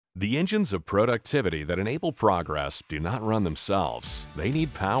The engines of productivity that enable progress do not run themselves. They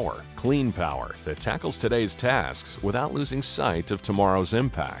need power, clean power, that tackles today's tasks without losing sight of tomorrow's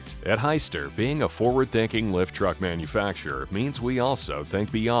impact. At Hyster, being a forward-thinking lift truck manufacturer means we also think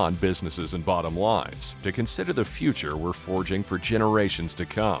beyond businesses and bottom lines to consider the future we're forging for generations to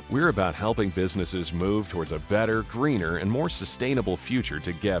come. We're about helping businesses move towards a better, greener, and more sustainable future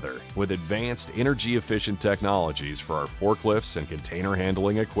together with advanced, energy-efficient technologies for our forklifts and container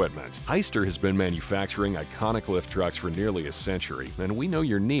handling equipment. Hyster has been manufacturing iconic lift trucks for nearly a century, and we know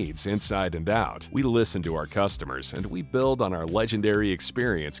your needs inside and out. We listen to our customers, and we build on our legendary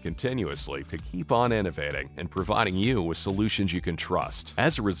experience continuously to keep on innovating and providing you with solutions you can trust.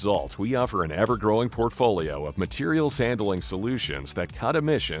 As a result, we offer an ever-growing portfolio of materials handling solutions that cut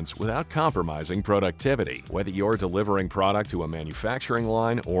emissions without compromising productivity. Whether you're delivering product to a manufacturing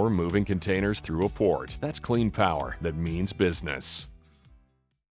line or moving containers through a port, that's clean power that means business.